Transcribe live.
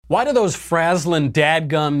Why do those frazzlin'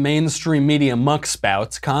 dadgum mainstream media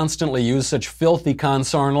muckspouts constantly use such filthy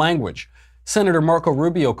consarn language? Senator Marco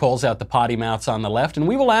Rubio calls out the potty mouths on the left, and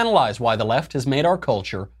we will analyze why the left has made our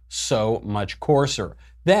culture so much coarser.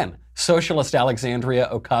 Then, socialist Alexandria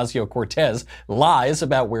Ocasio-Cortez lies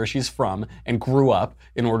about where she's from and grew up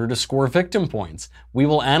in order to score victim points. We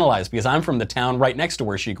will analyze, because I'm from the town right next to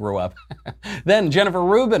where she grew up. Then Jennifer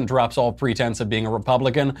Rubin drops all pretense of being a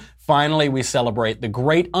Republican. Finally, we celebrate the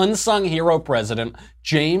great unsung hero president,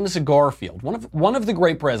 James Garfield, one of the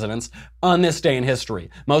great presidents on this day in history.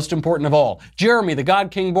 Most important of all, Jeremy the God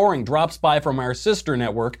King Boring drops by from our sister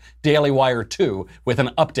network, Daily Wire 2, with an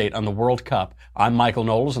update on the World Cup. I'm Michael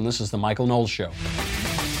Knowles, and this is The Michael Knowles Show.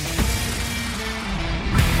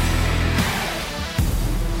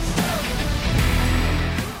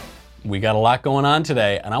 We got a lot going on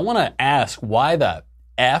today, and I want to ask why the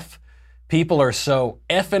F people are so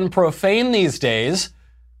effing profane these days.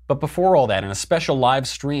 But before all that, in a special live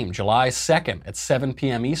stream, July 2nd at 7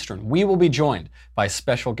 p.m. Eastern, we will be joined by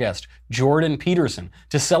special guest Jordan Peterson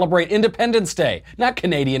to celebrate Independence Day. Not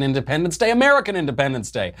Canadian Independence Day, American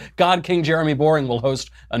Independence Day. God King Jeremy Boring will host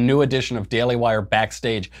a new edition of Daily Wire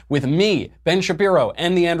Backstage with me, Ben Shapiro,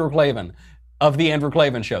 and the Andrew Klavan of The Andrew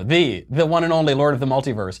Klavan Show, the one and only Lord of the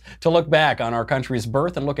Multiverse, to look back on our country's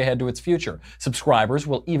birth and look ahead to its future. Subscribers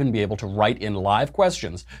will even be able to write in live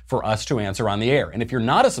questions for us to answer on the air. And if you're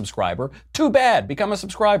not a subscriber, too bad, become a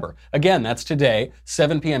subscriber. Again, that's today,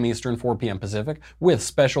 7 p.m. Eastern, 4 p.m. Pacific, with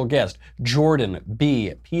special guest Jordan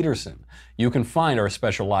B. Peterson. You can find our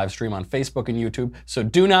special live stream on Facebook and YouTube, so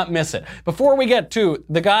do not miss it. Before we get to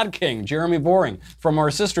the God King, Jeremy Boring, from our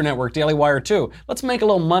sister network, Daily Wire 2, let's make a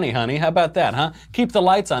little money, honey. How about that, huh? Keep the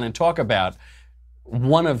lights on and talk about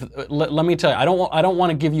let me tell you, I don't want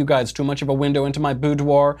to give you guys too much of a window into my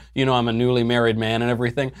boudoir. You know, I'm a newly married man and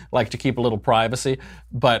everything. Like to keep a little privacy.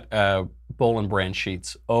 But Boll and Branch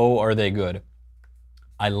sheets, oh, are they good.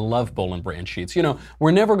 I love Boll and Branch sheets. You know,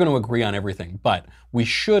 we're never going to agree on everything, but we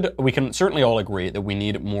can certainly all agree that we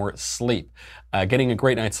need more sleep. Getting a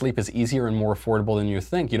great night's sleep is easier and more affordable than you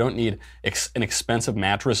think. You don't need an expensive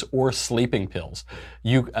mattress or sleeping pills.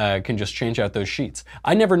 You can just change out those sheets.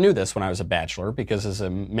 I never knew this when I was a bachelor, because as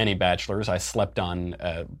many bachelors, I slept on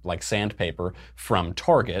like sandpaper from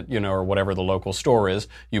Target, you know, or whatever the local store is.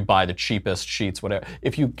 You buy the cheapest sheets, whatever.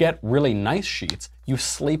 If you get really nice sheets, you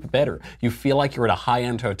sleep better. You feel like you're at a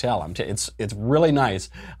high-end hotel. It's really nice.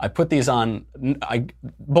 I put these on.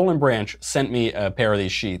 Boll and Branch sent me a pair of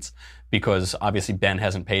these sheets because obviously Ben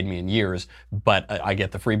hasn't paid me in years, but I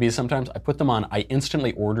get the freebies sometimes. I put them on. I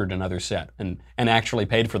instantly ordered another set and actually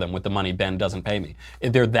paid for them with the money Ben doesn't pay me.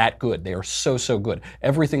 They're that good. They are so good.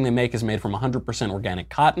 Everything they make is made from 100% organic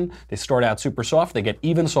cotton. They start out super soft. They get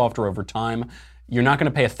even softer over time. You're not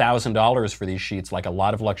going to pay $1,000 for these sheets like a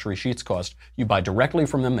lot of luxury sheets cost. You buy directly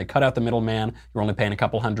from them. They cut out the middleman. You're only paying a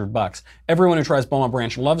couple $100. Everyone who tries Boll and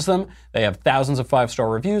Branch loves them. They have thousands of 5-star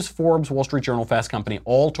reviews. Forbes, Wall Street Journal, Fast Company,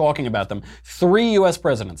 all talking about them. 3 U.S.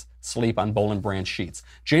 presidents sleep on Boll and Branch sheets.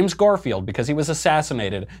 James Garfield, because he was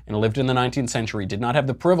assassinated and lived in the 19th century, did not have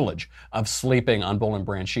the privilege of sleeping on Boll and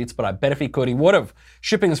Branch sheets, but I bet if he could, he would have.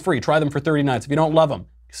 Shipping is free. Try them for 30 nights. If you don't love them,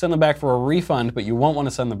 send them back for a refund, but you won't want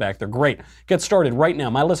to send them back. They're great. Get started right now.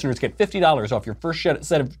 My listeners get $50 off your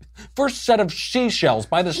first set of seashells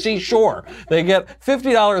by the seashore. They get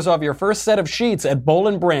 $50 off your first set of sheets at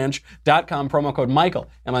bollandbranch.com. Promo code Michael,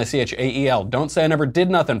 M-I-C-H-A-E-L. Don't say I never did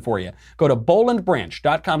nothing for you. Go to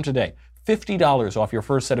bollandbranch.com today. $50 off your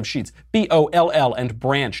first set of sheets. B-O-L-L and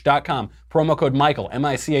branch.com. Promo code Michael,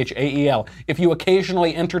 M-I-C-H-A-E-L. If you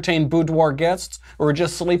occasionally entertain boudoir guests or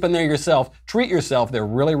just sleep in there yourself, treat yourself. They're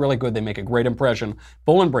really good. They make a great impression.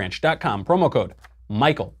 Bollandbranch.com. Promo code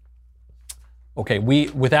Michael. Okay,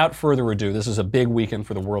 without further ado, this is a big weekend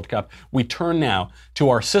for the World Cup. We turn now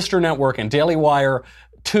to our sister network and Daily Wire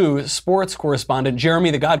 2 sports correspondent,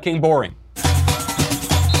 Jeremy the God King Boring.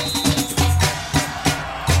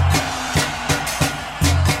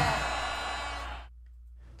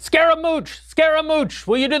 Scaramouche,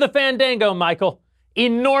 will you do the fandango, Michael?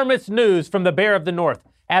 Enormous news from the Bear of the North.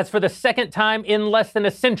 As for the second time in less than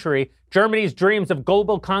a century, Germany's dreams of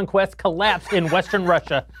global conquest collapsed in Western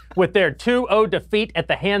Russia with their 2-0 defeat at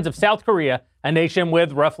the hands of South Korea, a nation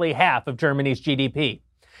with roughly half of Germany's GDP.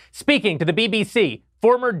 Speaking to the BBC,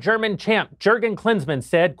 former German champ Jurgen Klinsmann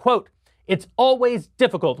said, quote, "It's always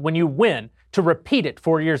difficult when you win to repeat it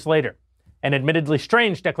 4 years later." An admittedly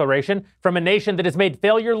strange declaration from a nation that has made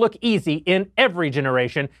failure look easy in every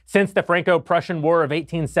generation since the Franco-Prussian War of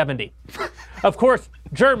 1870. Of course,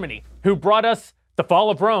 Germany, who brought us The fall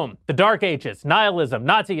of Rome, the Dark Ages, nihilism,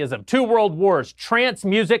 Nazism, 2 world wars, trance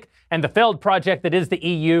music, and the failed project that is the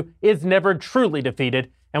EU is never truly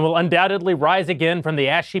defeated and will undoubtedly rise again from the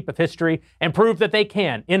ash heap of history and prove that they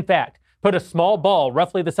can, in fact, put a small ball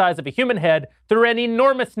roughly the size of a human head through an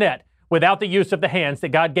enormous net without the use of the hands that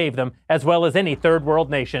God gave them, as well as any third world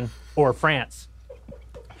nation or France.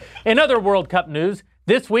 In other World Cup news,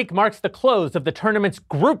 this week marks the close of the tournament's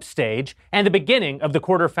group stage and the beginning of the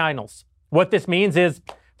quarterfinals. What this means is,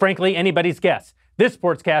 frankly, anybody's guess. This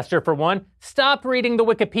sportscaster, for one, stopped reading the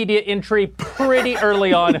Wikipedia entry pretty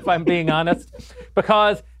early on, if I'm being honest,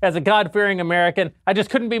 because as a God-fearing American, I just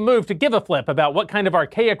couldn't be moved to give a flip about what kind of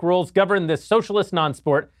archaic rules govern this socialist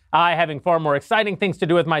non-sport, I having far more exciting things to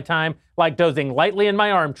do with my time, like dozing lightly in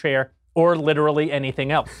my armchair, or literally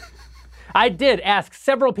anything else. I did ask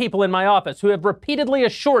several people in my office who have repeatedly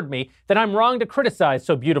assured me that I'm wrong to criticize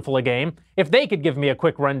so beautiful a game if they could give me a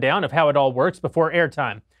quick rundown of how it all works before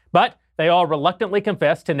airtime. But they all reluctantly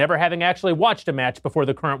confessed to never having actually watched a match before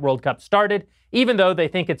the current World Cup started, even though they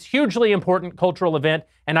think it's a hugely important cultural event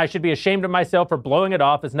and I should be ashamed of myself for blowing it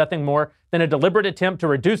off as nothing more than a deliberate attempt to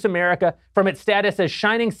reduce America from its status as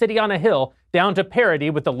shining city on a hill down to parity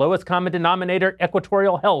with the lowest common denominator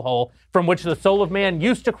equatorial hellhole from which the soul of man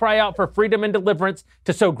used to cry out for freedom and deliverance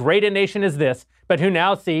to so great a nation as this, but who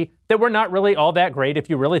now see that we're not really all that great if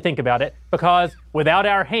you really think about it, because without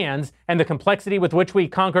our hands and the complexity with which we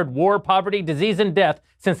conquered war, poverty, disease, and death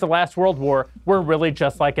since the last World War, we're really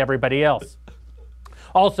just like everybody else.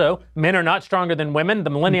 Also, men are not stronger than women, the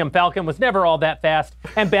Millennium Falcon was never all that fast,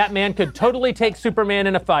 and Batman could totally take Superman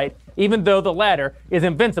in a fight, even though the latter is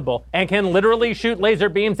invincible and can literally shoot laser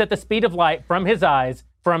beams at the speed of light from his eyes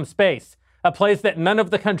from space, a place that none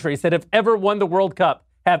of the countries that have ever won the World Cup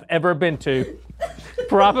have ever been to.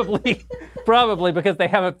 Probably because they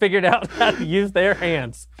haven't figured out how to use their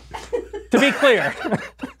hands. To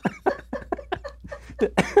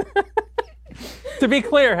be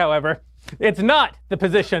clear, however, it's not the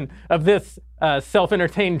position of this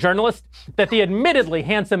self-entertained journalist that the admittedly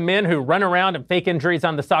handsome men who run around and fake injuries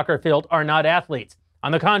on the soccer field are not athletes.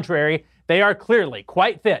 On the contrary, they are clearly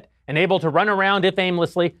quite fit and able to run around, if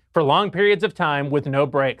aimlessly, for long periods of time with no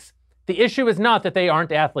breaks. The issue is not that they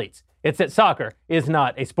aren't athletes. It's that soccer is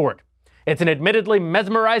not a sport. It's an admittedly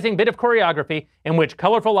mesmerizing bit of choreography in which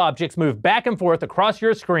colorful objects move back and forth across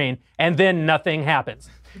your screen and then nothing happens.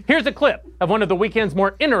 Here's a clip of one of the weekend's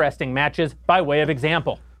more interesting matches by way of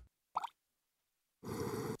example.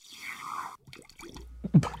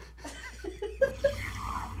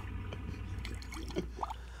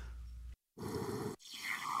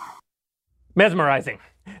 Mesmerizing.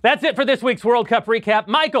 That's it for this week's World Cup recap.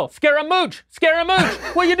 Michael, Scaramouche,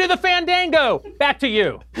 will you do the Fandango? Back to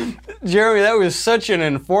you. Jeremy, that was such an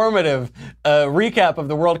informative recap of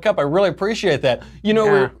the World Cup. I really appreciate that. You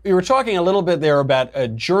know, we were talking a little bit there about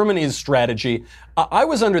Germany's strategy. I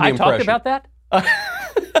was under the impression... I talked about that?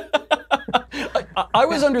 I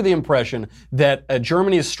was under the impression that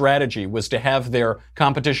Germany's strategy was to have their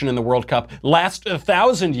competition in the World Cup last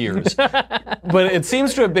 1,000 years, but it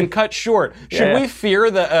seems to have been cut short. Should we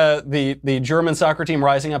fear the German soccer team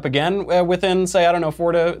rising up again within, say,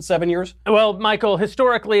 4 to 7 years? Well, Michael,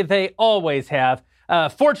 historically they always have.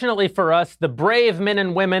 Fortunately for us, the brave men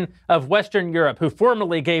and women of Western Europe who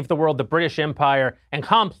formerly gave the world the British Empire and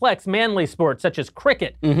complex manly sports such as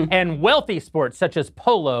cricket and wealthy sports such as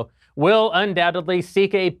polo will undoubtedly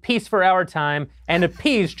seek a peace for our time and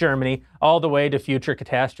appease Germany all the way to future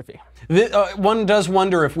catastrophe. One does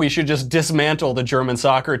wonder if we should just dismantle the German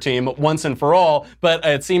soccer team once and for all, but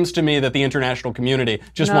it seems to me that the international community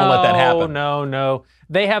just won't let that happen. No.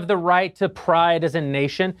 They have the right to pride as a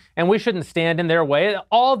nation, and we shouldn't stand in their way.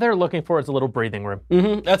 All they're looking for is a little breathing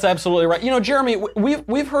room. That's absolutely right. You know, Jeremy,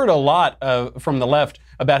 we've heard a lot from the left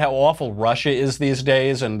about how awful Russia is these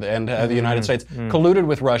days, and the United States colluded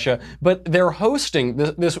with Russia, but they're hosting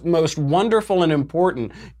this most wonderful and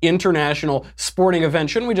important international sporting event.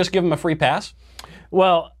 Shouldn't we just give them a free pass?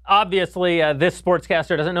 Well, obviously, this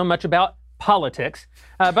sportscaster doesn't know much about politics,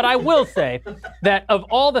 but I will say that of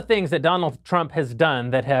all the things that Donald Trump has done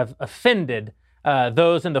that have offended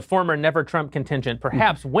those in the former Never Trump contingent,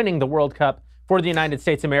 perhaps winning the World Cup for the United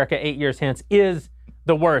States of America 8 years hence is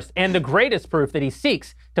the worst and the greatest proof that he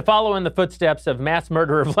seeks to follow in the footsteps of mass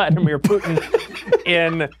murderer Vladimir Putin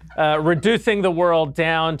in reducing the world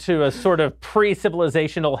down to a sort of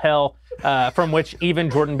pre-civilizational hell from which even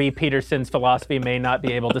Jordan B. Peterson's philosophy may not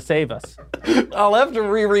be able to save us. I'll have to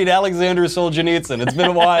reread Alexander Solzhenitsyn. It's been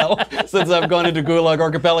a while since I've gone into Gulag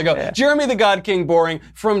Archipelago. Yeah. Jeremy the God King Boring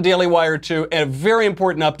from Daily Wire 2, and a very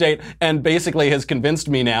important update, and basically has convinced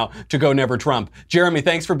me now to go never Trump. Jeremy,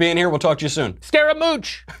 thanks for being here. We'll talk to you soon.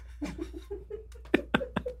 Scaramouche!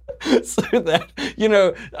 So that,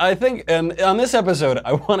 I think, and on this episode,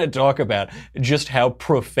 I want to talk about just how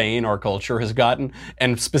profane our culture has gotten,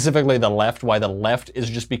 and specifically the left, why the left has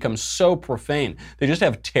just become so profane. They just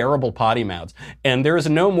have terrible potty mouths. And there is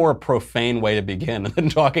no more profane way to begin than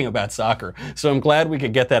talking about soccer. So I'm glad we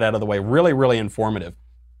could get that out of the way. Really, really informative.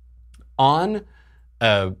 On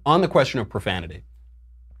the question of profanity,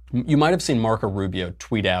 you might have seen Marco Rubio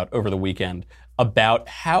tweet out over the weekend about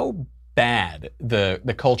how bad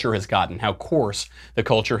the culture has gotten, how coarse the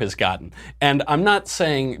culture has gotten. And I'm not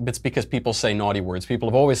saying it's because people say naughty words. People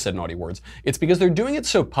have always said naughty words. It's because they're doing it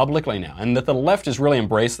so publicly now, and that the left has really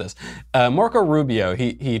embraced this. Marco Rubio,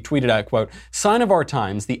 he tweeted out, quote, "Sign of our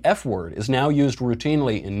times, the F word is now used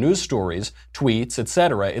routinely in news stories, tweets,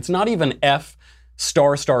 etc. It's not even F***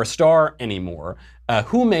 anymore.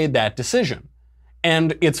 Who made that decision?"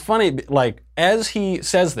 And it's funny, like, as he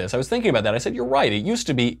says this, I was thinking about that. I said, you're right. It used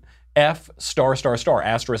to be F***,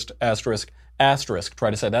 asterisk, asterisk. Try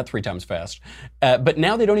to say that 3 times fast. But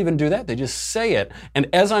now they don't even do that. They just say it. And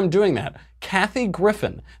as I'm doing that, Kathy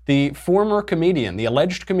Griffin, the former comedian, the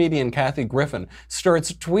alleged comedian Kathy Griffin,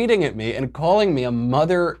 starts tweeting at me and calling me a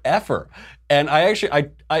mother effer. And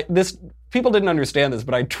people didn't understand this,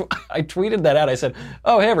 but I tweeted that out. I said,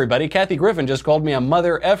 oh, hey, everybody, Kathy Griffin just called me a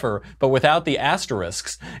mother effer, but without the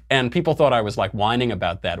asterisks. And people thought I was like whining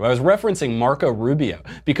about that. I was referencing Marco Rubio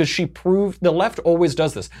because she proved, the left always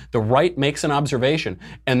does this. The right makes an observation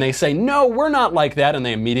and they say, no, we're not like that. And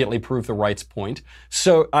they immediately prove the right's point.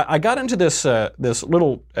 So I got into this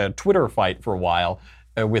little Twitter fight for a while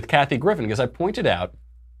with Kathy Griffin because I pointed out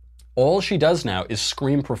all she does now is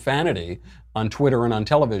scream profanity on Twitter and on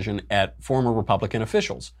television at former Republican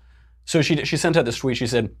officials. So she sent out this tweet. She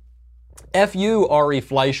said, F you, Ari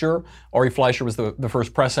Fleischer. Ari Fleischer was the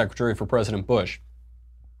first press secretary for President Bush.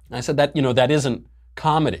 And I said, that isn't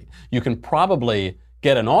comedy. You can probably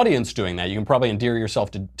get an audience doing that. You can probably endear yourself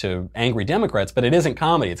to angry Democrats, but it isn't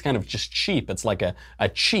comedy. It's kind of just cheap. It's like a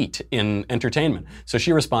cheat in entertainment. So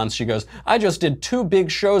she responds, she goes, I just did 2 big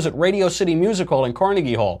shows at Radio City Music Hall and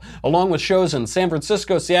Carnegie Hall, along with shows in San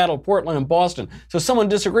Francisco, Seattle, Portland, and Boston. So someone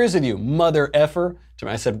disagrees with you, mother effer. To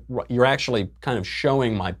me, I said, you're actually kind of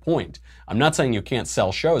showing my point. I'm not saying you can't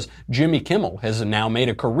sell shows. Jimmy Kimmel has now made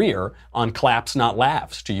a career on claps, not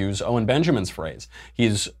laughs, to use Owen Benjamin's phrase.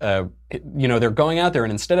 He's, they're going out there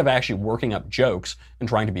and instead of actually working up jokes and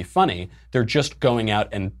trying to be funny, they're just going out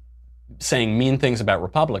and saying mean things about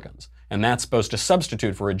Republicans. And that's supposed to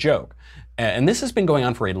substitute for a joke. And this has been going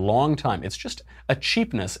on for a long time. It's just a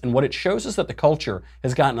cheapness, and what it shows is that the culture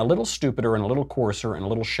has gotten a little stupider and a little coarser and a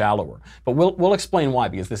little shallower. But we'll explain why,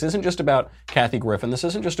 because this isn't just about Kathy Griffin. This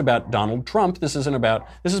isn't just about Donald Trump. This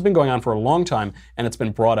has been going on for a long time, and it's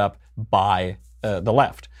been brought up by the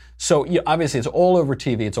left. So obviously it's all over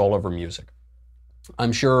TV, it's all over music.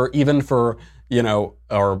 I'm sure even for,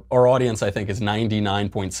 our audience, I think, is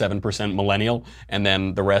 99.7% millennial, and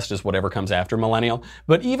then the rest is whatever comes after millennial.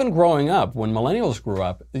 But even growing up, when millennials grew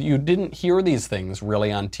up, you didn't hear these things really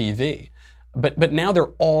on TV. But now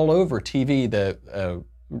they're all over TV, the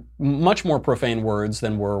much more profane words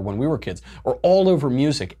than were when we were kids, or all over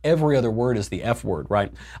music. Every other word is the F word,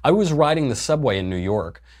 right? I was riding the subway in New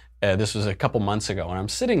York. This was a couple months ago, and I'm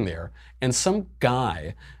sitting there, and some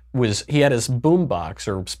guy he had his boombox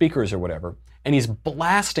or speakers or whatever, and he's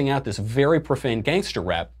blasting out this very profane gangster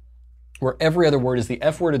rap where every other word is the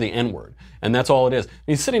F word or the N word, and that's all it is. And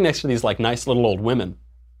he's sitting next to these like nice little old women,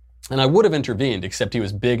 and I would have intervened, except he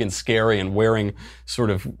was big and scary and wearing sort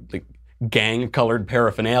of like gang-colored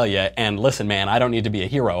paraphernalia, and listen, man, I don't need to be a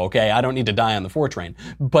hero, okay? I don't need to die on the 4 train.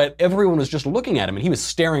 But everyone was just looking at him, and he was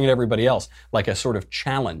staring at everybody else like a sort of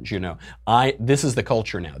challenge, this is the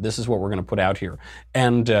culture now. This is what we're going to put out here.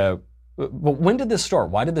 And but when did this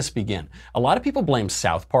start? Why did this begin? A lot of people blame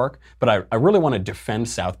South Park, but I really want to defend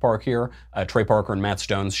South Park here. Trey Parker and Matt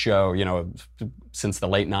Stone's show, since the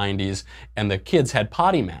late 90s, and the kids had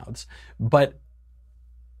potty mouths. But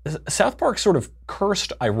South Park sort of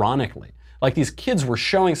cursed ironically. Like these kids were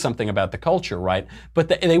showing something about the culture, right? But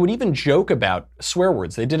they would even joke about swear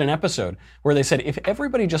words. They did an episode where they said, if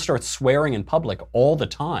everybody just starts swearing in public all the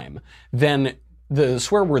time, then the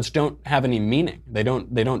swear words don't have any meaning. They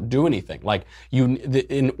don't do anything. Like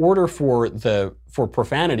in order for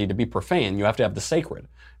profanity to be profane, you have to have the sacred,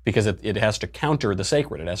 because it has to counter the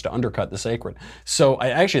sacred. It has to undercut the sacred. So I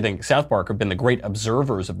actually think South Park have been the great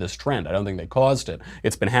observers of this trend. I don't think they caused it.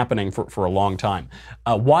 It's been happening for a long time.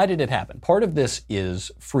 Why did it happen? Part of this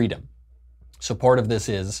is freedom. So part of this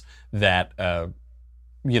is that,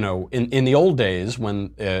 in the old days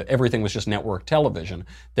when everything was just network television,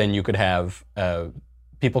 then you could have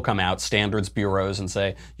people come out, standards bureaus, and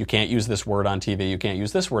say, you can't use this word on TV, you can't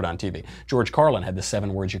use this word on TV. George Carlin had the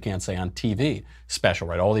 7 words you can't say on TV special,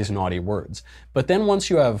 right? All these naughty words. But then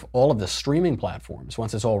once you have all of the streaming platforms,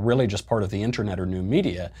 once it's all really just part of the internet or new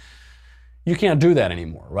media, you can't do that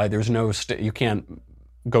anymore, right? There's no, you can't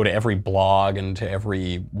go to every blog and to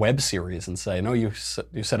every web series and say, no, you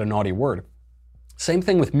said a naughty word. Same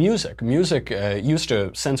thing with music. Music used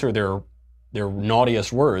to censor their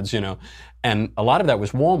naughtiest words, and a lot of that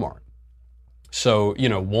was Walmart. So,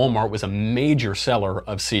 Walmart was a major seller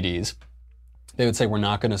of CDs. They would say, we're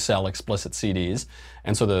not going to sell explicit CDs.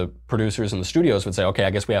 And so the producers and the studios would say, okay,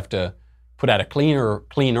 I guess we have to put out a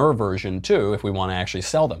cleaner version too if we want to actually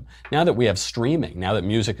sell them. Now that we have streaming, now that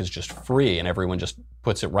music is just free and everyone just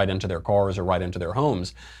puts it right into their cars or right into their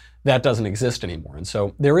homes, that doesn't exist anymore. And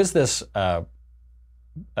so there is this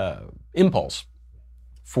impulse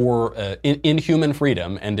for in human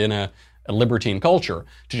freedom and in a libertine culture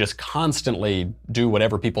to just constantly do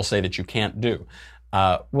whatever people say that you can't do.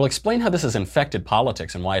 We'll explain how this has infected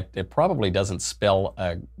politics and why it probably doesn't spell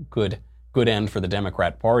a good end for the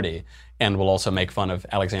Democrat Party. And we'll also make fun of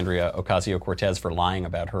Alexandria Ocasio-Cortez for lying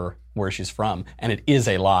about where she's from. And it is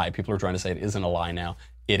a lie. People are trying to say it isn't a lie now.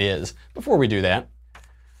 It is. Before we do that,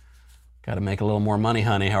 got to make a little more money,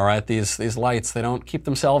 honey. All right, these lights, they don't keep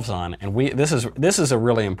themselves on, and this is a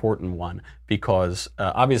really important one because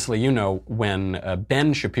obviously when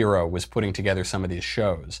Ben Shapiro was putting together some of these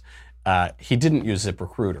shows, he didn't use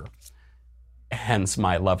ZipRecruiter. Hence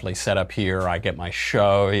my lovely setup here. I get my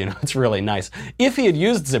show, it's really nice. If he had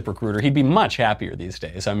used ZipRecruiter, he'd be much happier these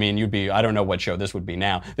days. I mean, I don't know what show this would be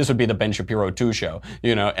now. This would be the Ben Shapiro 2 show,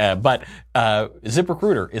 but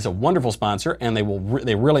ZipRecruiter is a wonderful sponsor, and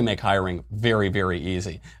they really make hiring very, very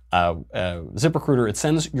easy. ZipRecruiter, it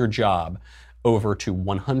sends your job over to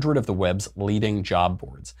 100 of the web's leading job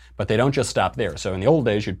boards. But they don't just stop there. So in the old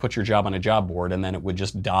days, you'd put your job on a job board and then it would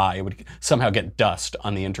just die. It would somehow get dust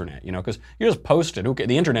on the internet, because you just post it. Okay,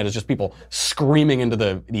 the internet is just people screaming into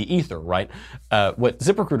the ether, right? What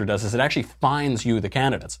ZipRecruiter does is it actually finds you the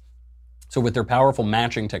candidates. So with their powerful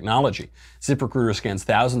matching technology, ZipRecruiter scans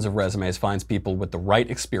thousands of resumes, finds people with the right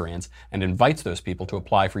experience, and invites those people to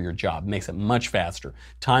apply for your job. Makes it much faster.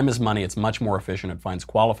 Time is money. It's much more efficient. It finds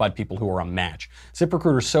qualified people who are a match.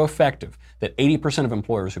 ZipRecruiter is so effective that 80% of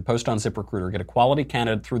employers who post on ZipRecruiter get a quality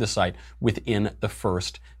candidate through the site within the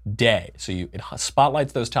first day. So it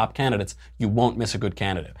spotlights those top candidates. You won't miss a good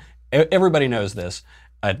candidate. Everybody knows this.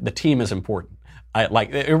 The team is important. I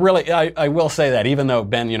will say that even though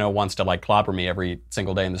Ben, wants to clobber me every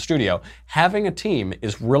single day in the studio, having a team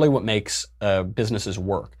is really what makes businesses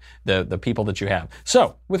work, the people that you have.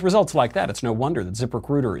 So with results like that, it's no wonder that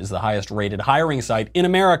ZipRecruiter is the highest rated hiring site in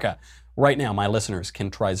America. Right now, my listeners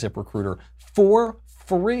can try ZipRecruiter for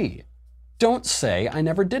free. Don't say I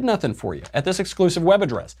never did nothing for you at this exclusive web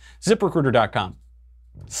address,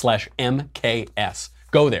 ZipRecruiter.com/MKS.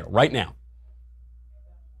 Go there right now.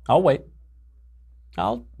 I'll wait.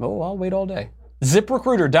 I'll wait all day.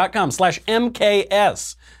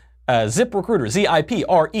 ZipRecruiter.com/MKS. ZipRecruiter,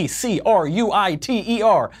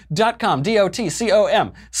 ZipRecruiter.com,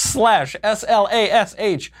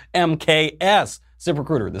 DOTCOM/SLASHMKS.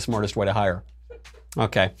 ZipRecruiter, the smartest way to hire.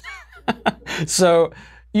 Okay. So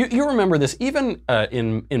you remember this, even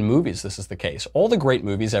in movies, this is the case. All the great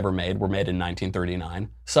movies ever made were made in 1939.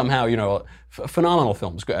 Somehow, phenomenal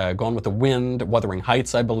films. Gone with the Wind, Wuthering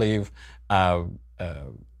Heights, I believe.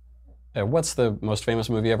 What's the most famous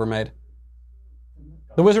movie ever made?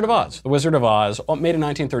 The Wizard of Oz. The Wizard of Oz, made in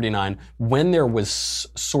 1939, when there was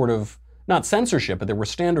sort of, not censorship, but there were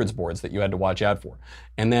standards boards that you had to watch out for.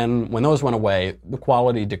 And then when those went away, the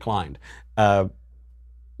quality declined.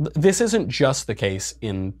 This isn't just the case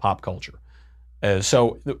in pop culture.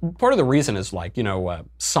 So part of the reason is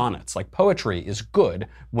sonnets. Poetry is good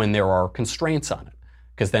when there are constraints on it,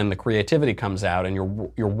 because then the creativity comes out and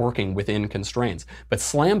you're working within constraints. But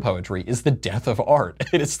slam poetry is the death of art.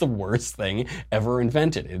 It is the worst thing ever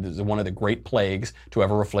invented. It is one of the great plagues to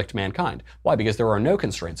ever afflict mankind. Why? Because there are no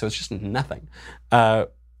constraints, so it's just nothing.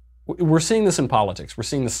 We're seeing this in politics. We're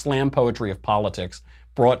seeing the slam poetry of politics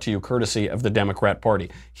brought to you courtesy of the Democrat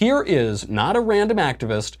Party. Here is not a random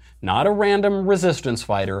activist, not a random resistance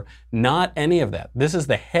fighter, not any of that. This is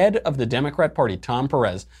the head of the Democrat Party, Tom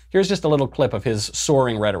Perez. Here's just a little clip of his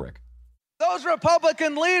soaring rhetoric. Those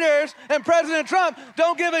Republican leaders and President Trump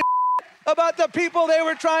don't give a about the people they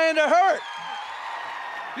were trying to hurt.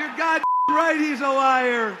 You're goddamn right he's a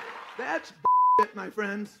liar. That's my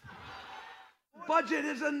friends. Budget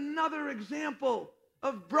is another example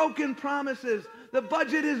of broken promises. The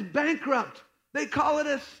budget is bankrupt. They call it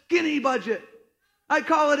a skinny budget. I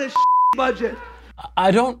call it a budget. I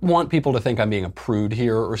don't want people to think I'm being a prude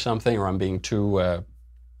here or something, or I'm being too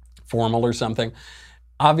formal or something.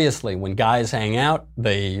 Obviously, when guys hang out,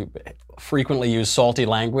 they frequently use salty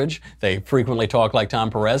language. They frequently talk like Tom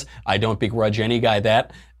Perez. I don't begrudge any guy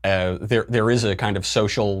that. There is a kind of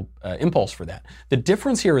social impulse for that. The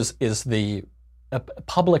difference here is the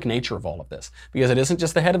public nature of all of this, because it isn't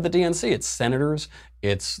just the head of the DNC. It's senators,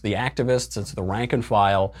 it's the activists, it's the rank and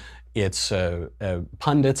file, it's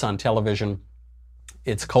pundits on television,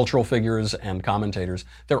 it's cultural figures and commentators.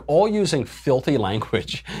 They're all using filthy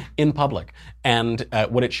language in public. And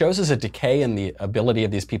what it shows is a decay in the ability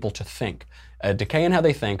of these people to think, a decay in how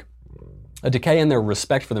they think, a decay in their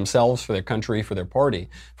respect for themselves, for their country, for their party,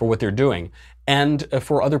 for what they're doing, and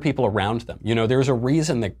for other people around them. You know, there's a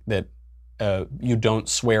reason that you don't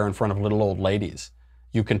swear in front of little old ladies.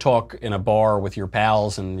 You can talk in a bar with your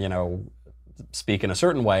pals and, you know, speak in a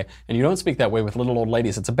certain way, and you don't speak that way with little old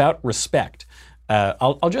ladies. It's about respect.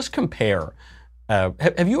 I'll just compare.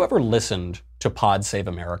 Have you ever listened to Pod Save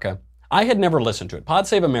America? I had never listened to it. Pod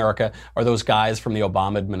Save America are those guys from the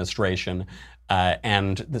Obama administration,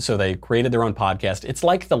 and so they created their own podcast. It's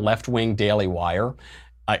like the left-wing Daily Wire,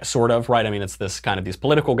 sort of, right? I mean, it's this kind of these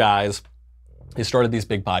political guys. They started these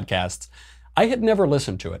big podcasts. I had never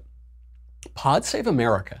listened to it. Pod Save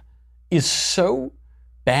America is so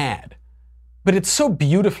bad, but it's so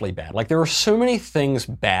beautifully bad. Like, there are so many things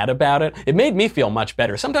bad about it. It made me feel much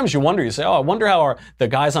better. Sometimes you wonder, you say, oh, I wonder how the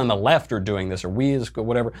guys on the left are doing this, or we as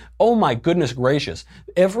whatever. Oh my goodness gracious.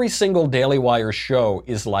 Every single Daily Wire show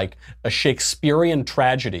is like a Shakespearean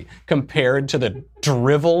tragedy compared to the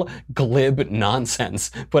drivel, glib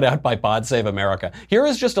nonsense put out by Pod Save America. Here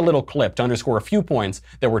is just a little clip to underscore a few points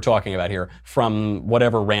that we're talking about here from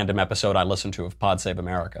whatever random episode I listened to of Pod Save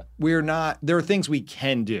America. There are things we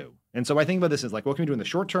can do. And so I think about this as like, what can we do in the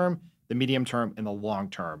short term, the medium term, and the long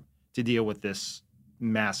term to deal with this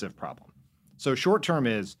massive problem? So short term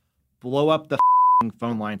is blow up the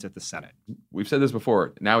phone lines at the Senate. We've said this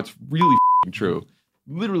before. Now it's really true.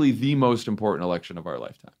 Literally the most important election of our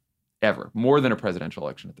lifetime. Ever. More than a presidential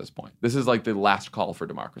election at this point. This is like the last call for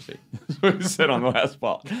democracy. That's what we said on the last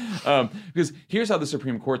ball. Because here's how the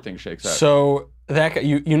Supreme Court thing shakes out. So that guy,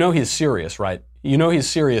 you know he's serious, right? You know he's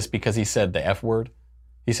serious because he said the F word.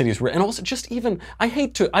 He said he's, and also just even, I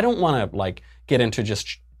don't want to like get into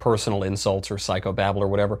just personal insults or psychobabble or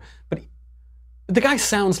whatever, but the guy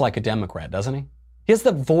sounds like a Democrat, doesn't he? He has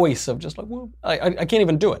the voice of just like, well, I can't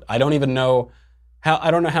even do it. I don't know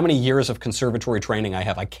how many years of conservatory training I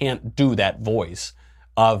have. I can't do that voice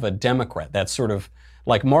of a Democrat. That's sort of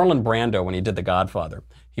like Marlon Brando when he did The Godfather.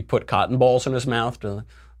 He put cotton balls in his mouth to,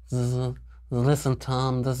 listen,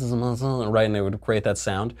 Tom, this is my son, right? And they would create that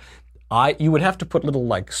sound. You would have to put little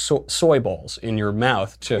like soy balls in your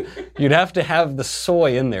mouth you'd have to have the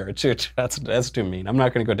soy in there that's too mean. I'm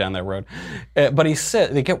not going to go down that road. But he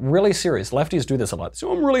said, they get really serious. Lefties do this a lot.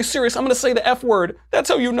 So I'm really serious. I'm going to say the F word. That's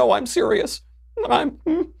how you know I'm serious.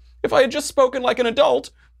 If I had just spoken like an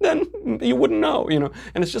adult, then you wouldn't know, you know.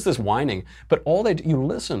 And it's just this whining. But you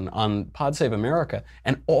listen on Pod Save America,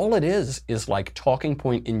 and all it is like talking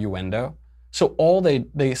point innuendo. So all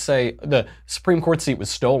they say, the Supreme Court seat was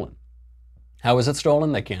stolen. How is it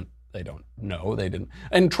stolen? They don't know. They didn't.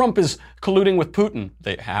 And Trump is colluding with Putin.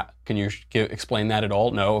 Can you explain that at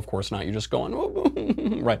all? No, of course not. You're just going,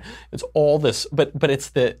 right. It's all this, but it's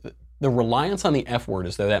the reliance on the F word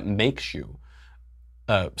as though that makes you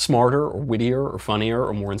smarter or wittier or funnier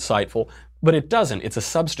or more insightful, but it doesn't. It's a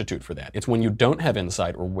substitute for that. It's when you don't have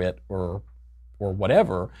insight or wit or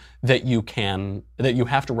whatever that you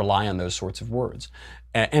have to rely on those sorts of words.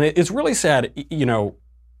 And it's really sad, you know.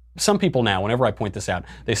 Some people now, whenever I point this out,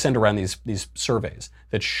 they send around these surveys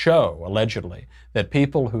that show, allegedly, that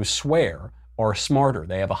people who swear are smarter.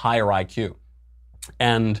 They have a higher IQ.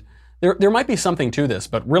 And there might be something to this,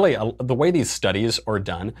 but really the way these studies are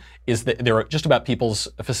done is that they're just about people's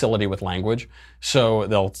facility with language. So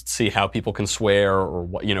they'll see how people can swear or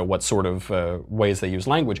what sort of ways they use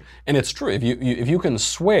language. And it's true. If you can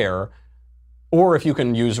swear Or if you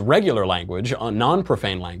can use regular language,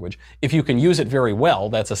 non-profane language, if you can use it very well,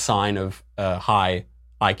 that's a sign of high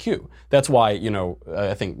IQ. That's why,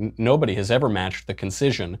 I think nobody has ever matched the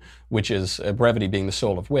concision, which is brevity being the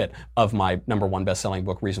soul of wit, of my #1 best-selling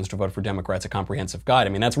book, Reasons to Vote for Democrats, A Comprehensive Guide.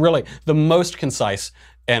 I mean, that's really the most concise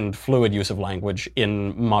and fluid use of language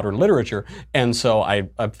in modern literature. And so I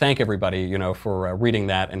thank everybody, for reading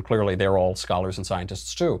that, and clearly they're all scholars and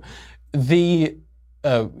scientists too. But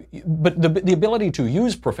the ability to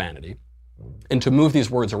use profanity and to move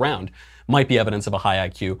these words around might be evidence of a high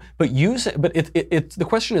IQ. But the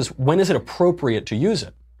question is, when is it appropriate to use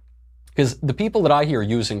it? Because the people that I hear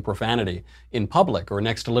using profanity in public or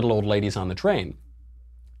next to little old ladies on the train,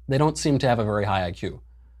 they don't seem to have a very high IQ.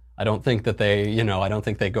 I don't think that I don't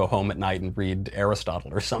think they go home at night and read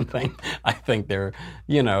Aristotle or something. I think they're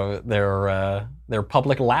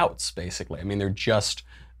public louts, basically. I mean, they're just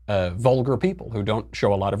vulgar people who don't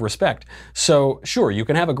show a lot of respect. So sure, you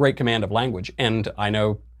can have a great command of language, and I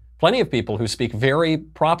know plenty of people who speak very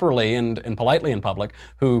properly and politely in public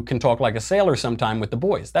who can talk like a sailor sometime with the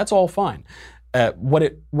boys. That's all fine. What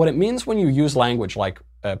it means when you use language like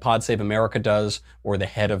Pod Save America does, or the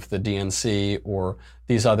head of the DNC, or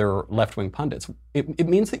these other left-wing pundits, it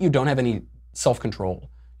means that you don't have any self-control.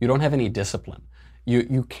 You don't have any discipline.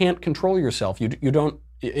 You can't control yourself. You don't.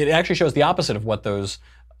 It actually shows the opposite of what those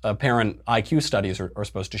apparent IQ studies are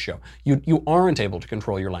supposed to show. You aren't able to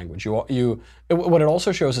control your language. What it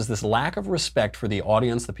also shows is this lack of respect for the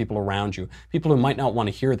audience, the people around you, people who might not want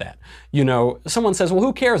to hear that. Someone says, well,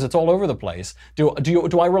 who cares? It's all over the place. Do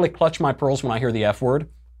I really clutch my pearls when I hear the F word?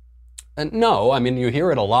 No, I mean, you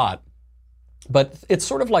hear it a lot, but it's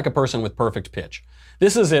sort of like a person with perfect pitch.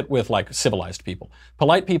 This is it with like civilized people.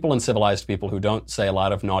 Polite people and civilized people who don't say a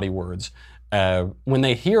lot of naughty words, when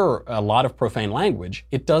they hear a lot of profane language,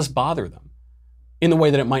 it does bother them in the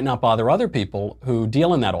way that it might not bother other people who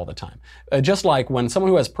deal in that all the time. Just like when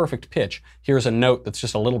someone who has perfect pitch hears a note that's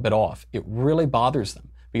just a little bit off, it really bothers them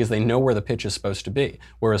because they know where the pitch is supposed to be.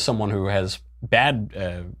 Whereas someone who has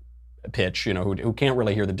bad pitch, who can't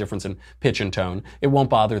really hear the difference in pitch and tone, it won't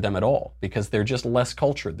bother them at all because they're just less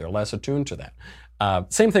cultured. They're less attuned to that.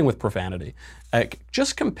 Same thing with profanity.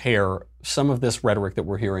 Just compare some of this rhetoric that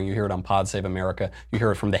we're hearing. You hear it on Pod Save America. You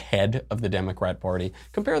hear it from the head of the Democrat Party.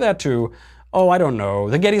 Compare that to, I don't know,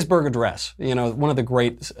 the Gettysburg Address, one of the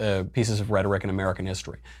great pieces of rhetoric in American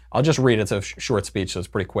history. I'll just read it. It's a short speech, so it's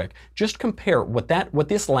pretty quick. Just compare what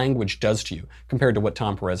this language does to you compared to what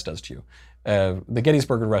Tom Perez does to you. The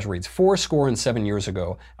Gettysburg Address reads, 77 years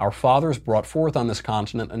ago, our fathers brought forth on this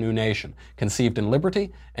continent a new nation, conceived in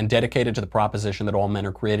liberty and dedicated to the proposition that all men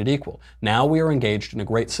are created equal. Now we are engaged in a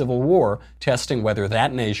great civil war, testing whether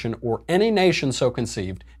that nation or any nation so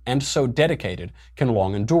conceived and so dedicated can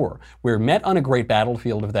long endure. We're met on a great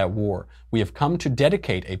battlefield of that war. We have come to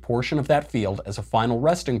dedicate a portion of that field as a final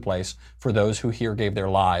resting place for those who here gave their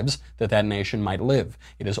lives that that nation might live.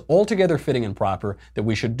 It is altogether fitting and proper that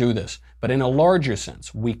we should do this. But in a larger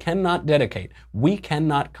sense, we cannot dedicate, we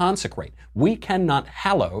cannot consecrate, we cannot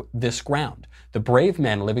hallow this ground. The brave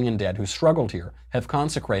men living and dead who struggled here have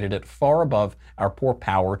consecrated it far above our poor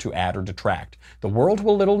power to add or detract. The world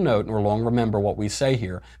will little note nor long remember what we say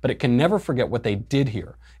here, but it can never forget what they did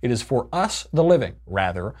here. It is for us, the living,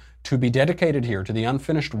 rather, to be dedicated here to the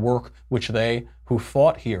unfinished work which they who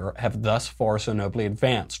fought here have thus far so nobly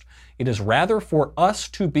advanced. It is rather for us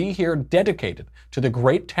to be here dedicated to the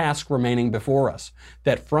great task remaining before us,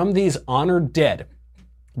 that from these honored dead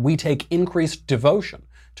we take increased devotion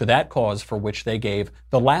to that cause for which they gave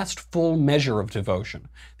the last full measure of devotion,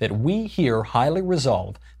 that we here highly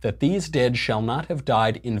resolve that these dead shall not have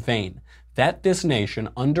died in vain, that this nation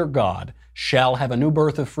under God shall have a new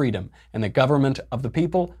birth of freedom, and the government of the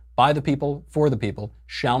people, by the people, for the people,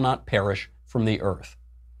 shall not perish from the earth.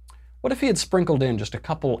 What if he had sprinkled in just a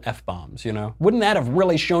couple F-bombs, Wouldn't that have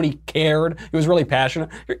really shown he cared? He was really passionate.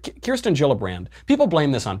 Kirsten Gillibrand, people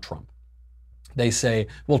blame this on Trump. They say,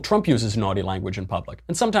 well, Trump uses naughty language in public.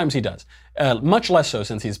 And sometimes he does. Much less so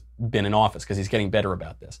since he's been in office, because he's getting better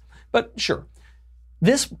about this. But sure,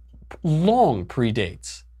 this long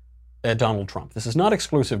predates Donald Trump. This is not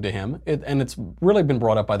exclusive to him, and it's really been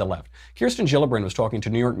brought up by the left. Kirsten Gillibrand was talking to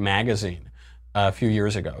New York Magazine a few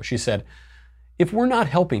years ago. She said, if we're not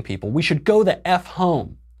helping people, we should go the F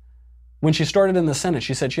home. When she started in the Senate,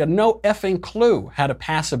 she said she had no effing clue how to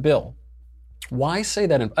pass a bill. Why say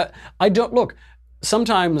that? I don't, look,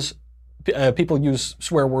 sometimes people use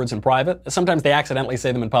swear words in private. Sometimes they accidentally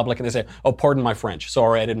say them in public and they say, oh, pardon my French.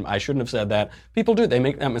 Sorry, I shouldn't have said that. People do, they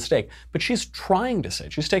make that mistake. But she's trying to say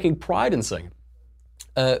it. She's taking pride in saying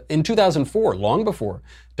it. In 2004, long before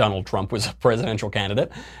Donald Trump was a presidential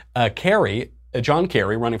candidate, Kerry John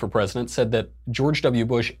Kerry, running for president, said that George W.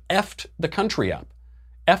 Bush effed the country up.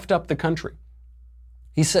 Effed up the country.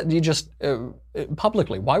 He said,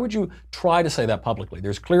 publicly. Why would you try to say that publicly?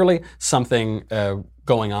 There's clearly something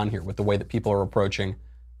going on here with the way that people are approaching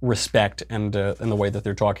respect and the way that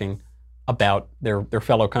they're talking about their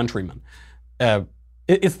fellow countrymen.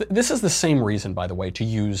 This is the same reason, by the way, to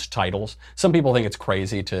use titles. Some people think it's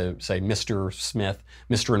crazy to say Mr. Smith,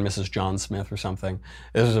 Mr. and Mrs. John Smith or something.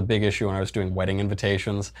 This was a big issue when I was doing wedding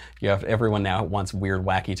invitations. Everyone now wants weird,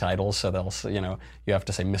 wacky titles, so you have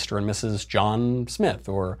to say Mr. and Mrs. John Smith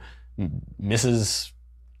or Mrs.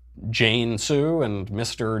 Jane Sue and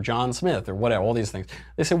Mr. John Smith or whatever, all these things.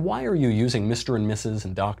 They say, why are you using Mr. and Mrs.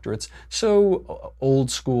 and Doctor? It's so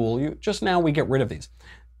old school. Just now we get rid of these.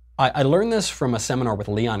 I learned this from a seminar with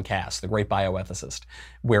Leon Kass, the great bioethicist,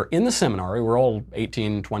 where in the seminar, we were all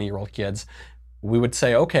 18, 20-year-old kids, we would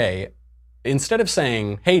say, okay, instead of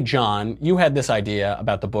saying, hey, John, you had this idea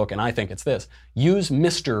about the book and I think it's this, use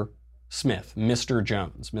Mr. Smith, Mr.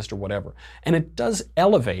 Jones, Mr. whatever. And it does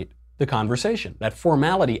elevate the conversation. That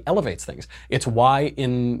formality elevates things. It's why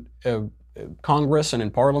in Congress and in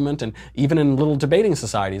Parliament and even in little debating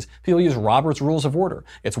societies, people use Robert's Rules of Order.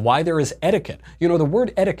 It's why there is etiquette. The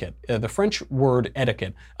word etiquette, the French word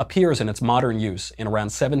etiquette, appears in its modern use in around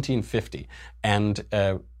 1750. And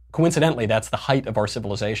coincidentally, that's the height of our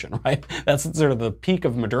civilization, right? That's sort of the peak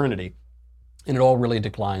of modernity. And it all really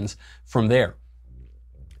declines from there.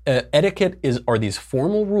 Etiquette are these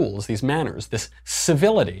formal rules, these manners, this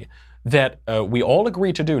civility that we all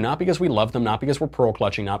agree to do, not because we love them, not because we're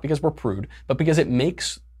pearl-clutching, not because we're prude, but because it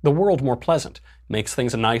makes the world more pleasant, makes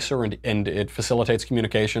things nicer, and it facilitates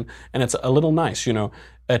communication, and it's a little nice.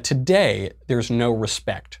 Today, there's no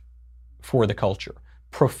respect for the culture.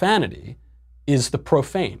 Profanity is the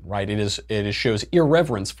profane, right? It shows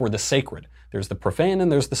irreverence for the sacred. There's the profane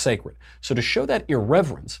and there's the sacred. So to show that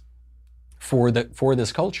irreverence for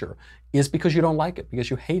this culture is because you don't like it, because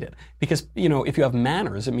you hate it. Because, if you have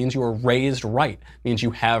manners, it means you were raised right. It means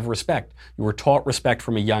you have respect. You were taught respect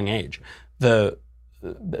from a young age. The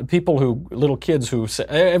people little kids who say,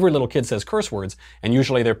 every little kid says curse words, and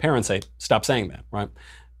usually their parents say, stop saying that, right?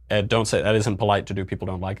 Don't say, that isn't polite to do, people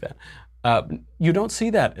don't like that. You don't see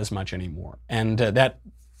that as much anymore. And that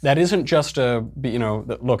isn't just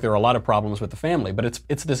look, there are a lot of problems with the family, but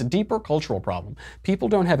it's this deeper cultural problem. People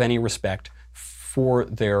don't have any respect for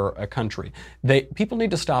their country. People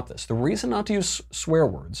need to stop this. The reason not to use swear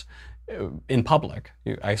words in public,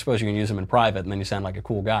 I suppose you can use them in private and then you sound like a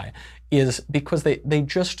cool guy, is because they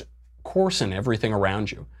just coarsen everything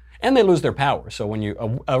around you. And they lose their power. So when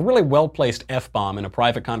a really well-placed F-bomb in a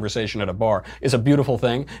private conversation at a bar is a beautiful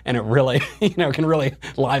thing, and it really, can really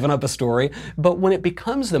liven up a story. But when it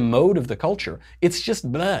becomes the mode of the culture, it's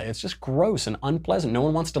just bleh, it's just gross and unpleasant. No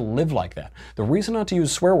one wants to live like that. The reason not to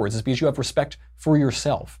use swear words is because you have respect for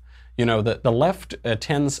yourself. The left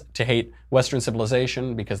tends to hate Western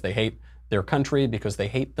civilization because they hate their country, because they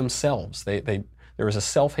hate themselves. There is a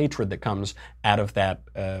self-hatred that comes out of that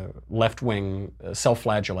left-wing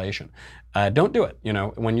self-flagellation. Don't do it.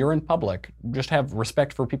 When you're in public, just have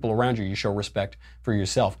respect for people around you. You show respect for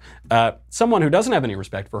yourself. Someone who doesn't have any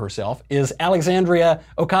respect for herself is Alexandria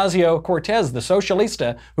Ocasio-Cortez, the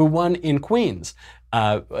socialista who won in Queens.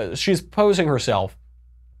 She's posing herself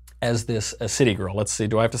as this city girl. Let's see,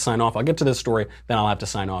 do I have to sign off? I'll get to this story, then I'll have to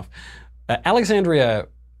sign off. Alexandria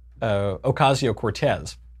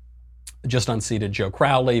Ocasio-Cortez just unseated Joe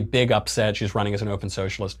Crowley, big upset. She's running as an open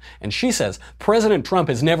socialist. And she says, President Trump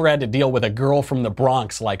has never had to deal with a girl from the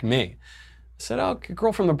Bronx like me. I said, oh,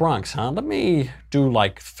 girl from the Bronx, huh? Let me do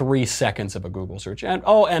like 3 seconds of a Google search.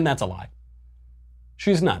 And that's a lie.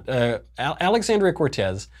 She's not. Alexandria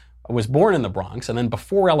Cortez was born in the Bronx, and then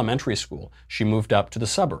before elementary school, she moved up to the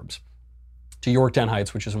suburbs, to Yorktown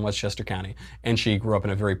Heights, which is in Westchester County, and she grew up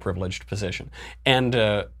in a very privileged position.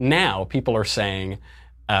 And now people are saying,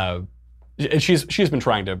 she's been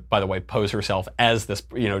trying to, by the way, pose herself as this,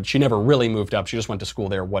 she never really moved up, she just went to school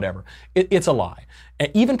there, whatever. It's a lie.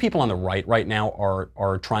 Even people on the right now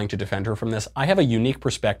are trying to defend her from this. I have a unique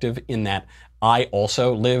perspective in that I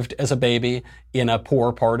also lived as a baby in a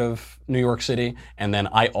poor part of New York City, and then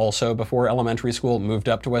I also, before elementary school, moved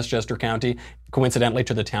up to Westchester County, coincidentally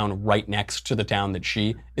to the town right next to the town that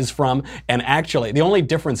she is from. And actually, the only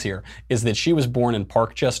difference here is that she was born in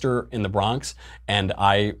Parkchester in the Bronx, and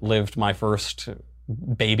I lived my first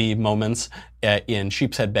baby moments in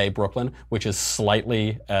Sheepshead Bay, Brooklyn, which is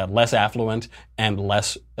slightly less affluent and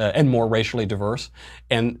more racially diverse.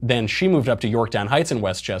 And then she moved up to Yorktown Heights in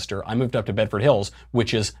Westchester. I moved up to Bedford Hills,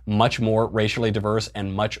 which is much more racially diverse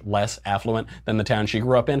and much less affluent than the town she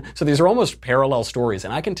grew up in. So these are almost parallel stories.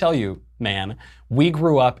 And I can tell you, man, we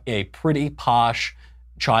grew up a pretty posh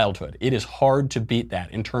childhood. It is hard to beat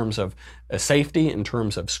that in terms of safety, in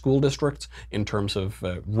terms of school districts, in terms of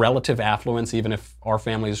relative affluence, even if our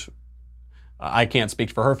families, I can't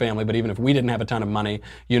speak for her family, but even if we didn't have a ton of money,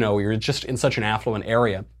 you're just in such an affluent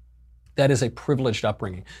area. That is a privileged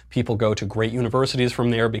upbringing. People go to great universities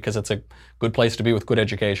from there because it's a good place to be with good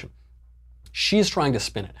education. She's trying to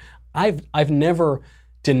spin it. I've never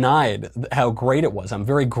denied how great it was. I'm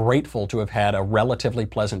very grateful to have had a relatively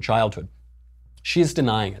pleasant childhood. She's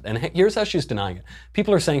denying it. And here's how she's denying it.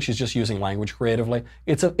 People are saying she's just using language creatively.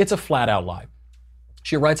 It's a flat out lie.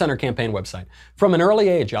 She writes on her campaign website, "From an early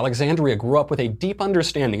age, Alexandria grew up with a deep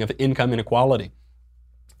understanding of income inequality.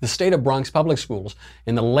 The state of Bronx public schools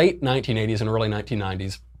in the late 1980s and early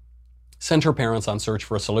 1990s sent her parents on search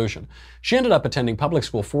for a solution. She ended up attending public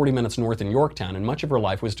school 40 minutes north in Yorktown, and much of her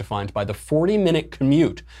life was defined by the 40-minute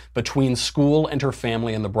commute between school and her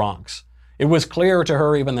family in the Bronx. It was clear to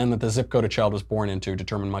her even then that the zip code a child was born into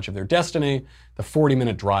determined much of their destiny. The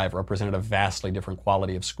 40-minute drive represented a vastly different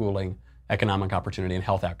quality of schooling, economic opportunity, and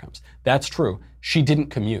health outcomes." That's true. She didn't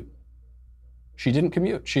commute.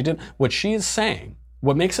 What she is saying,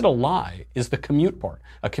 what makes it a lie, is the commute part.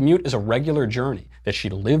 A commute is a regular journey that she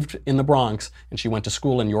lived in the Bronx and she went to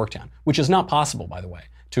school in Yorktown, which is not possible, by the way.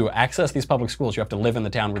 To access these public schools, you have to live in the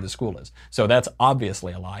town where the school is. So that's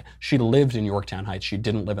obviously a lie. She lived in Yorktown Heights. She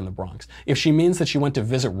didn't live in the Bronx. If she means that she went to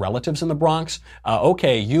visit relatives in the Bronx,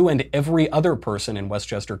 okay, you and every other person in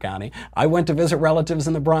Westchester County. I went to visit relatives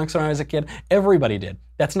in the Bronx when I was a kid. Everybody did.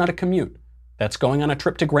 That's not a commute. That's going on a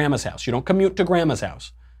trip to Grandma's house. You don't commute to Grandma's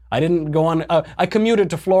house. I didn't go on, I commuted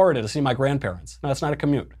to Florida to see my grandparents. No, that's not a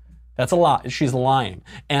commute. That's a lie. She's lying.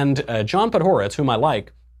 And John Podhoretz, whom I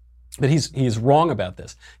like, but he's wrong about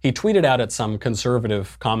this. He tweeted out at some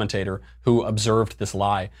conservative commentator who observed this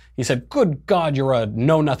lie. He said, "Good God, you're a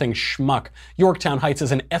know-nothing schmuck. Yorktown Heights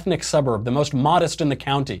is an ethnic suburb, the most modest in the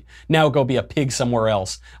county. Now go be a pig somewhere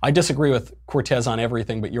else. I disagree with Cortez on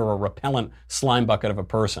everything, but you're a repellent slime bucket of a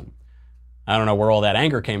person." I don't know where all that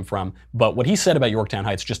anger came from, but what he said about Yorktown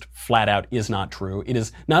Heights just flat out is not true. It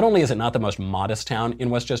is, not only is it not the most modest town in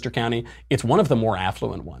Westchester County, it's one of the more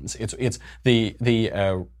affluent ones. It's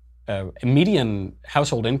the median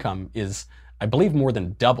household income is, I believe, more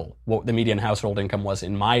than double what the median household income was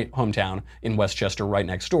in my hometown in Westchester, right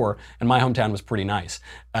next door, and my hometown was pretty nice.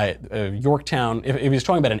 Yorktown, if he was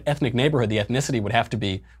talking about an ethnic neighborhood, the ethnicity would have to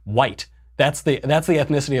be white. That's the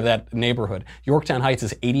ethnicity of that neighborhood. Yorktown Heights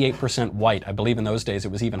is 88% white. I believe in those days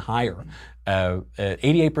it was even higher.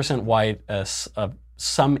 88% white,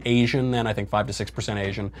 some Asian then, I think 5 to 6%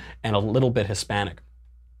 Asian, and a little bit Hispanic.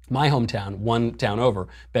 My hometown, one town over,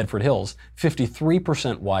 Bedford Hills,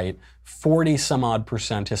 53% white, 40 some odd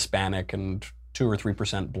percent Hispanic, and 2 or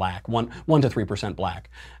 3% black, 1 to 3% black.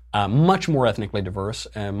 Much more ethnically diverse,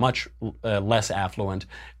 much less affluent,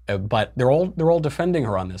 but they're all defending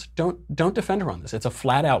her on this. Don't defend her on this. It's a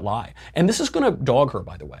flat out lie, and this is going to dog her,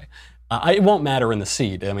 by the way. It won't matter in the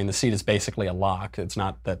seat. I mean, the seat is basically a lock. It's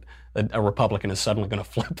not that a Republican is suddenly going to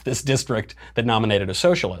flip this district that nominated a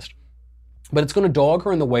socialist. But it's going to dog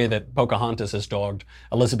her in the way that Pocahontas has dogged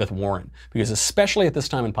Elizabeth Warren, because especially at this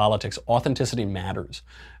time in politics, authenticity matters.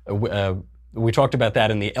 We talked about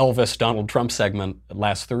that in the Elvis Donald Trump segment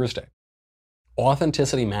last Thursday.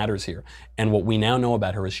 Authenticity matters here. And what we now know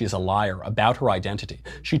about her is she's a liar about her identity.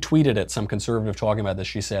 She tweeted at some conservative talking about this.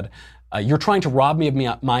 She said, "You're trying to rob me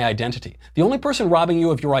of my identity. The only person robbing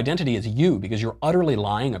you of your identity is you, because you're utterly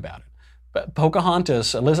lying about it. But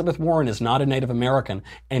Pocahontas, Elizabeth Warren, is not a Native American,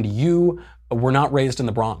 and you were not raised in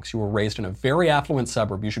the Bronx. You were raised in a very affluent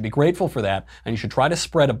suburb. You should be grateful for that, and you should try to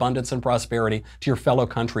spread abundance and prosperity to your fellow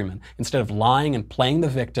countrymen instead of lying and playing the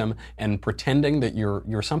victim and pretending that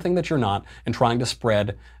you're something that you're not, and trying to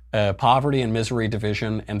spread poverty and misery,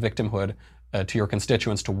 division and victimhood to your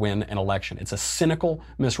constituents to win an election. It's a cynical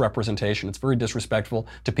misrepresentation. It's very disrespectful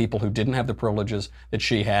to people who didn't have the privileges that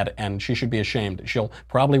she had, and she should be ashamed. She'll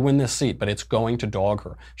probably win this seat, but it's going to dog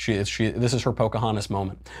her. This is her Pocahontas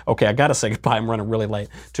moment. Okay, I gotta say goodbye. I'm running really late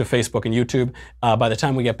to Facebook and YouTube. By the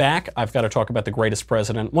time we get back, I've got to talk about the greatest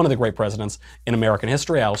president, one of the great presidents in American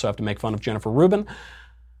history. I also have to make fun of Jennifer Rubin.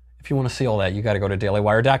 If you want to see all that, you got to go to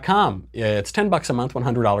dailywire.com. It's $10 a month,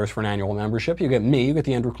 $100 for an annual membership. You get me, you get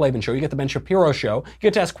the Andrew Klavan Show, you get the Ben Shapiro Show, you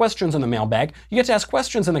get to ask questions in the mailbag, you get to ask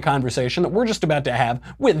questions in the conversation that we're just about to have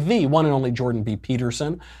with the one and only Jordan B.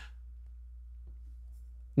 Peterson.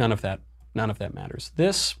 None of that matters.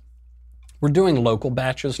 We're doing local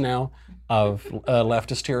batches now of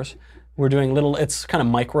leftist tears. We're doing it's kind of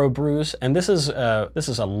micro brews, and this is a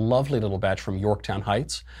lovely little batch from Yorktown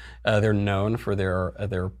Heights. They're known for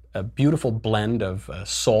their beautiful blend of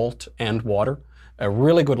salt and water. A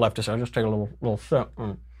really good leftist. I'll just take a little sip.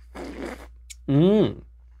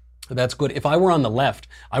 That's good. If I were on the left,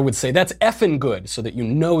 I would say that's effing good, so that you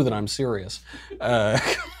know that I'm serious.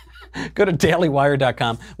 Go to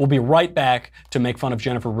dailywire.com. We'll be right back to make fun of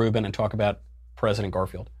Jennifer Rubin and talk about President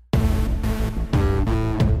Garfield.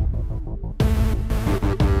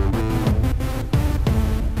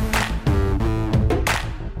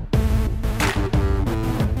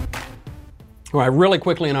 All right, really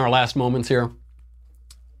quickly in our last moments here,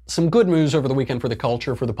 some good news over the weekend for the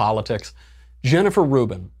culture, for the politics. Jennifer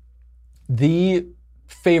Rubin, the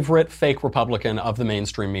favorite fake Republican of the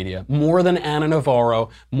mainstream media, more than Ana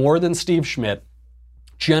Navarro, more than Steve Schmidt,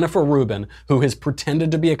 Jennifer Rubin, who has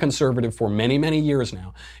pretended to be a conservative for many, many years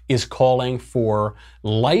now, is calling for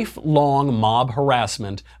lifelong mob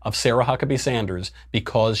harassment of Sarah Huckabee Sanders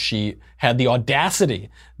because she had the audacity,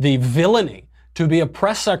 the villainy, to be a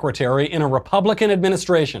press secretary in a Republican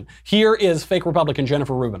administration. Here is fake Republican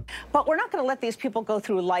Jennifer Rubin. But we're not going to let these people go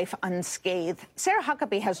through life unscathed. Sarah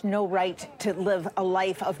Huckabee has no right to live a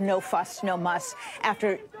life of no fuss, no muss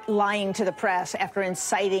after lying to the press, after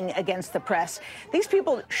inciting against the press. These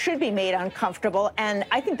people should be made uncomfortable, and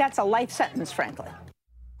I think that's a life sentence, frankly.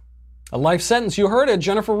 A life sentence. You heard it.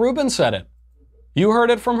 Jennifer Rubin said it. You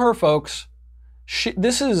heard it from her, folks.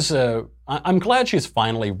 I'm glad she's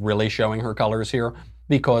finally really showing her colors here,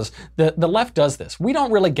 because the left does this. We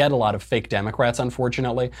don't really get a lot of fake Democrats,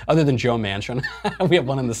 unfortunately, other than Joe Manchin. We have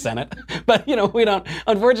one in the Senate. But, we don't.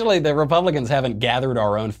 Unfortunately, the Republicans haven't gathered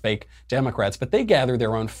our own fake Democrats, but they gather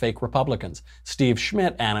their own fake Republicans. Steve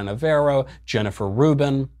Schmidt, Ana Navarro, Jennifer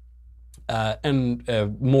Rubin,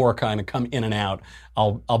 and more kind of come in and out.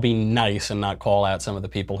 I'll be nice and not call out some of the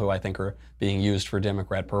people who I think are being used for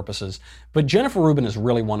Democrat purposes. But Jennifer Rubin is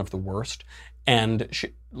really one of the worst. And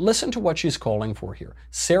listen to what she's calling for here.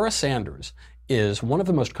 Sarah Sanders is one of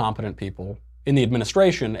the most competent people in the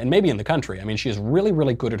administration and maybe in the country. I mean, she is really,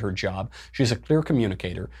 really good at her job. She's a clear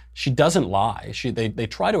communicator. She doesn't lie. They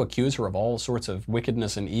try to accuse her of all sorts of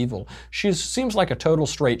wickedness and evil. She seems like a total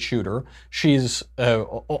straight shooter. She's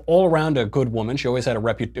all around a good woman. She always had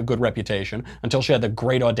a good reputation until she had the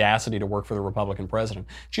great audacity to work for the Republican president.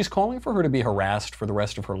 She's calling for her to be harassed for the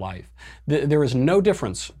rest of her life. There is no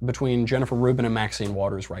difference between Jennifer Rubin and Maxine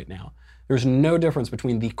Waters right now. There's no difference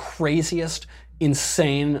between the craziest,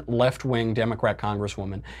 insane left-wing Democrat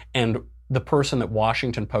congresswoman and the person that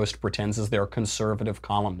Washington Post pretends is their conservative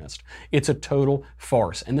columnist. It's a total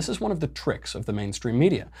farce. And this is one of the tricks of the mainstream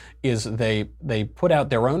media, is they put out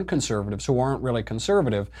their own conservatives who aren't really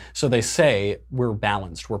conservative, so they say we're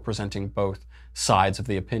balanced, we're presenting both sides of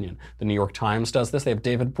the opinion. The New York Times does this. They have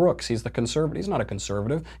David Brooks. He's the conservative. He's not a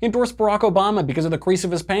conservative. He endorsed Barack Obama because of the crease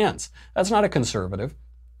of his pants. That's not a conservative.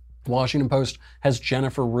 Washington Post has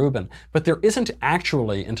Jennifer Rubin. But there isn't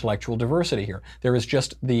actually intellectual diversity here. There is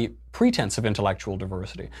just the pretense of intellectual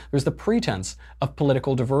diversity. There's the pretense of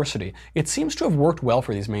political diversity. It seems to have worked well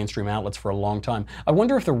for these mainstream outlets for a long time. I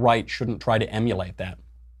wonder if the right shouldn't try to emulate that.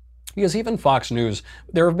 Because even Fox News,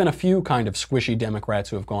 there have been a few kind of squishy Democrats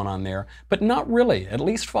who have gone on there, but not really. At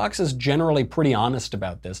least Fox is generally pretty honest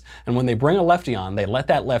about this. And when they bring a lefty on, they let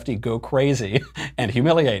that lefty go crazy and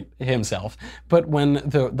humiliate himself. But when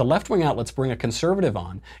the left-wing outlets bring a conservative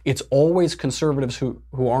on, it's always conservatives who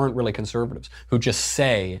aren't really conservatives, who just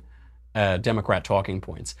say Democrat talking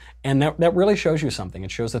points. And that really shows you something.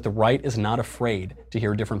 It shows that the right is not afraid to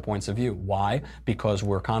hear different points of view. Why? Because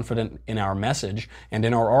we're confident in our message and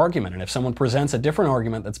in our argument. And if someone presents a different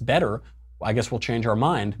argument that's better, I guess we'll change our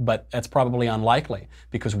mind, but that's probably unlikely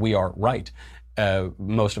because we are right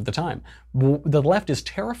most of the time. The left is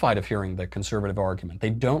terrified of hearing the conservative argument. They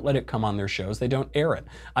don't let it come on their shows. They don't air it.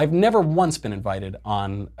 I've never once been invited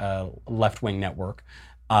on a left-wing network.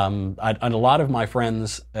 And a lot of my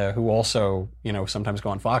friends who also, sometimes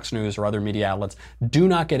go on Fox News or other media outlets do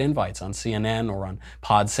not get invites on CNN or on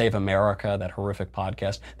Pod Save America, that horrific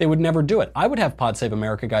podcast. They would never do it. I would have Pod Save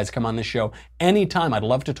America guys come on this show anytime. I'd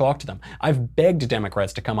love to talk to them. I've begged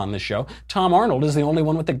Democrats to come on this show. Tom Arnold is the only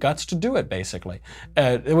one with the guts to do it, basically,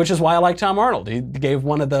 which is why I like Tom Arnold. He gave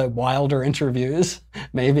one of the wilder interviews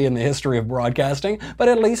maybe in the history of broadcasting, but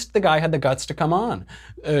at least the guy had the guts to come on.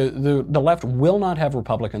 The left will not have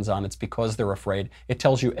Republicans on. It's because they're afraid. It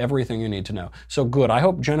tells you everything you need to know. So good. I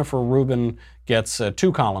hope Jennifer Rubin gets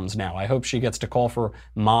 2 columns now. I hope she gets to call for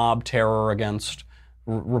mob terror against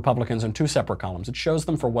Republicans in 2 separate columns. It shows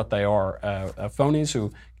them for what they are, phonies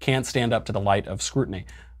who can't stand up to the light of scrutiny.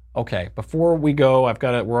 Okay, before we go,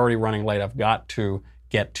 we're already running late. I've got to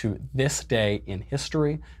get to this day in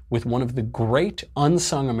history with one of the great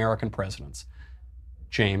unsung American presidents,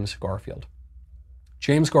 James Garfield.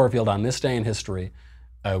 James Garfield, on this day in history,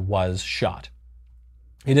 was shot.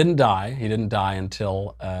 He didn't die. He didn't die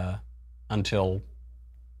until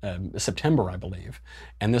September, I believe.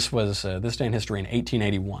 And this was this day in history in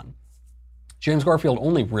 1881. James Garfield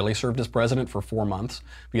only really served as president for 4 months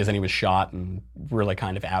because then he was shot and really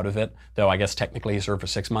kind of out of it, though I guess technically he served for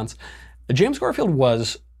 6 months. James Garfield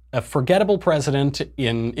was a forgettable president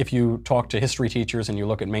if you talk to history teachers and you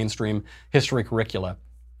look at mainstream history curricula.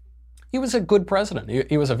 He was a good president.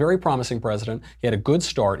 He was a very promising president. He had a good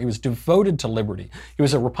start. He was devoted to liberty. He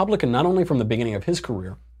was a Republican not only from the beginning of his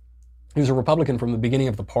career, he was a Republican from the beginning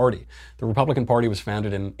of the party. The Republican Party was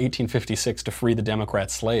founded in 1856 to free the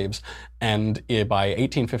Democrat slaves. And by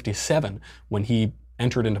 1857, when he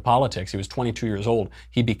entered into politics, he was 22 years old,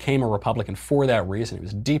 he became a Republican for that reason. He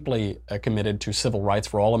was deeply committed to civil rights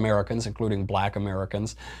for all Americans, including black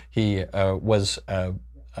Americans. He was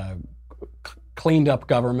cleaned up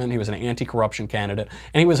government. He was an anti-corruption candidate.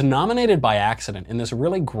 And he was nominated by accident in this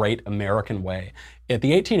really great American way. At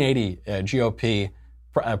the 1880 GOP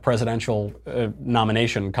presidential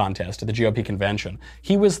nomination contest at the GOP convention,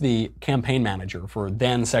 he was the campaign manager for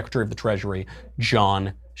then Secretary of the Treasury,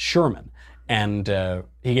 John Sherman. And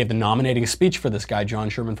he gave the nominating speech for this guy, John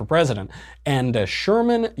Sherman, for president. And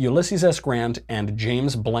Sherman, Ulysses S. Grant, and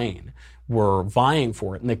James Blaine were vying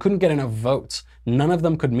for it, and they couldn't get enough votes. None of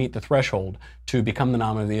them could meet the threshold to become the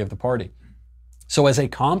nominee of the party. So as a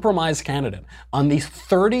compromise candidate, on the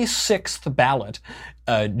 36th ballot,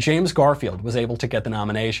 James Garfield was able to get the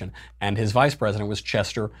nomination, and his vice president was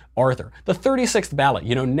Chester Arthur. The 36th ballot,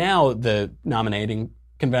 now the nominating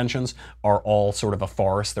conventions are all sort of a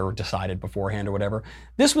farce. They're decided beforehand or whatever.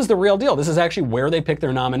 This was the real deal. This is actually where they picked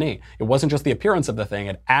their nominee. It wasn't just the appearance of the thing.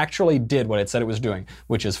 It actually did what it said it was doing,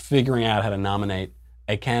 which is figuring out how to nominate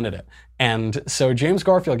a candidate. And so James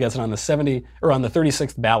Garfield gets it on the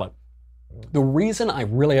 36th ballot. The reason I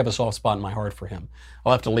really have a soft spot in my heart for him,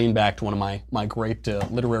 I'll have to lean back to one of my great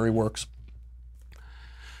literary works.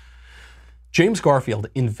 James Garfield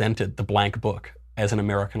invented the blank book as an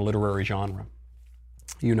American literary genre.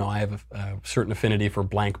 I have a certain affinity for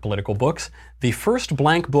blank political books. The first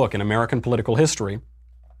blank book in American political history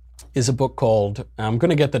is a book called, I'm going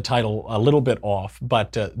to get the title a little bit off,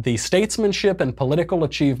 but The Statesmanship and Political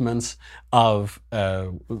Achievements of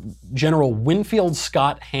General Winfield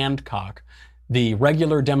Scott Hancock, the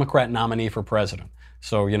regular Democrat nominee for president.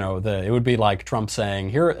 So, it would be like Trump saying,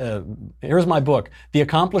 here's my book, The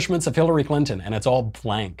Accomplishments of Hillary Clinton, and it's all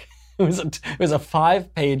blank. It was a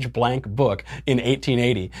 5-page blank book in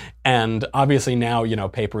 1880. And obviously now,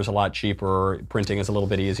 paper's a lot cheaper, printing is a little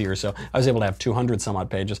bit easier, so I was able to have 200 some odd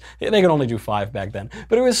pages. They could only do 5 back then.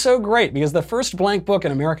 But it was so great because the first blank book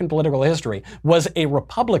in American political history was a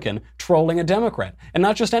Republican trolling a Democrat. And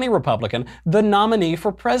not just any Republican, the nominee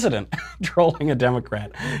for president trolling a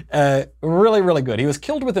Democrat. Really, really good. He was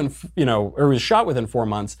killed within, or was shot within 4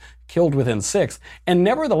 months, killed within 6. And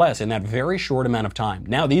nevertheless, in that very short amount of time,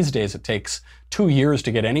 now these days it takes 2 years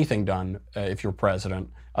to get anything done if you're president,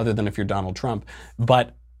 other than if you're Donald Trump.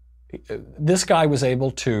 But this guy was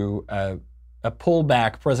able to pull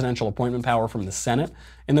back presidential appointment power from the Senate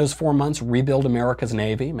in those 4 months, rebuild America's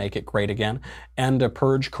Navy, make it great again, and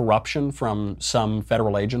purge corruption from some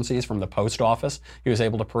federal agencies, from the post office. He was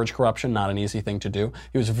able to purge corruption, not an easy thing to do.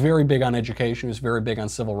 He was very big on education. He was very big on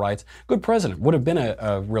civil rights. Good president. Would have been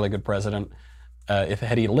a really good president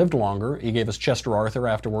had he lived longer. He gave us Chester Arthur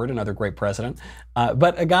afterward, another great president.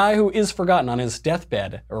 But a guy who is forgotten on his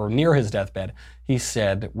deathbed, or near his deathbed, he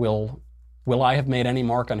said, Will I have made any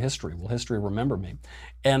mark on history? Will history remember me?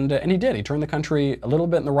 And he did. He turned the country a little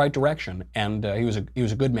bit in the right direction. And he was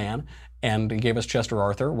a good man. And he gave us Chester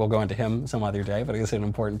Arthur. We'll go into him some other day, but he's an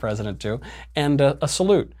important president too. And a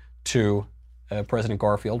salute to President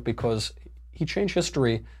Garfield, because he changed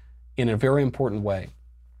history in a very important way.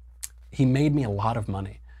 He made me a lot of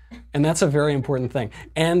money. And that's a very important thing.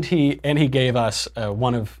 And he gave us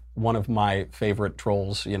one of my favorite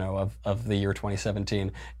trolls, of the year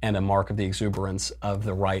 2017, and a mark of the exuberance of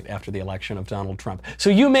the right after the election of Donald Trump. So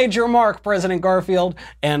you made your mark, President Garfield,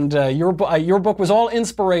 and your book was all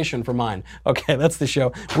inspiration for mine. Okay, that's the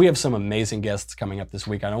show. We have some amazing guests coming up this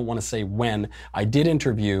week. I don't want to say when. I did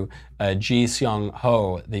interview Ji Seong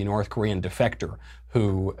Ho, the North Korean defector,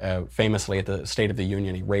 who famously at the State of the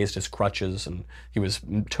Union, he raised his crutches and he was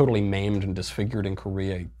totally maimed and disfigured in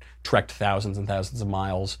Korea. He trekked thousands and thousands of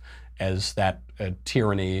miles as that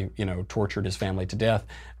tyranny, tortured his family to death.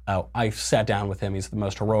 I sat down with him. He's the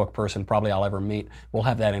most heroic person probably I'll ever meet. We'll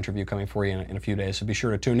have that interview coming for you in a few days, so be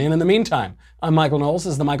sure to tune in. In the meantime, I'm Michael Knowles.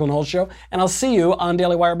 This is The Michael Knowles Show, and I'll see you on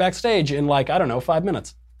Daily Wire Backstage in 5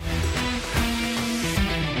 minutes.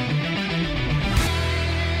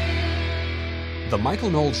 The Michael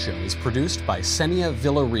Knowles Show is produced by Senia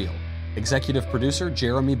Villarreal, executive producer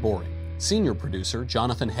Jeremy Boring, senior producer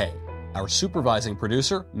Jonathan Hay, our supervising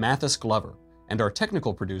producer Mathis Glover, and our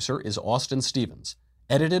technical producer is Austin Stevens,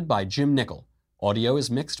 edited by Jim Nickel. Audio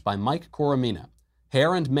is mixed by Mike Coromina.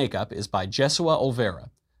 Hair and makeup is by Jesua Olvera.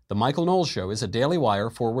 The Michael Knowles Show is a Daily Wire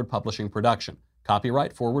Forward Publishing production.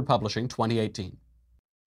 Copyright Forward Publishing 2018.